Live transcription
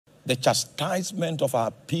The chastisement of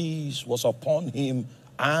our peace was upon him,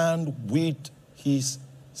 and with his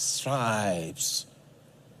stripes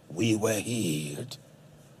we were healed.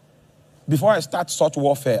 Before I start such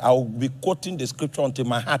warfare, I will be quoting the scripture until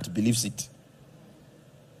my heart believes it.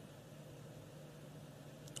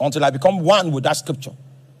 Until I become one with that scripture.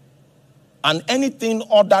 And anything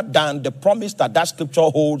other than the promise that that scripture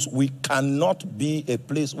holds, we cannot be a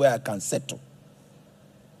place where I can settle.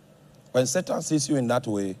 When Satan sees you in that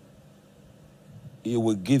way, he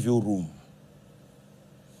will give you room.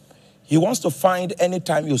 He wants to find any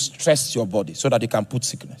time you stress your body so that he can put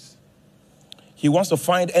sickness. He wants to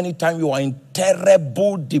find any time you are in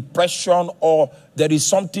terrible depression or there is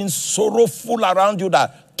something sorrowful around you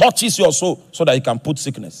that touches your soul so that he can put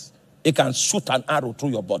sickness. He can shoot an arrow through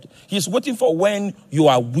your body. He's waiting for when you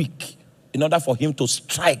are weak in order for him to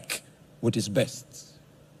strike with his best.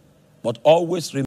 But always remember,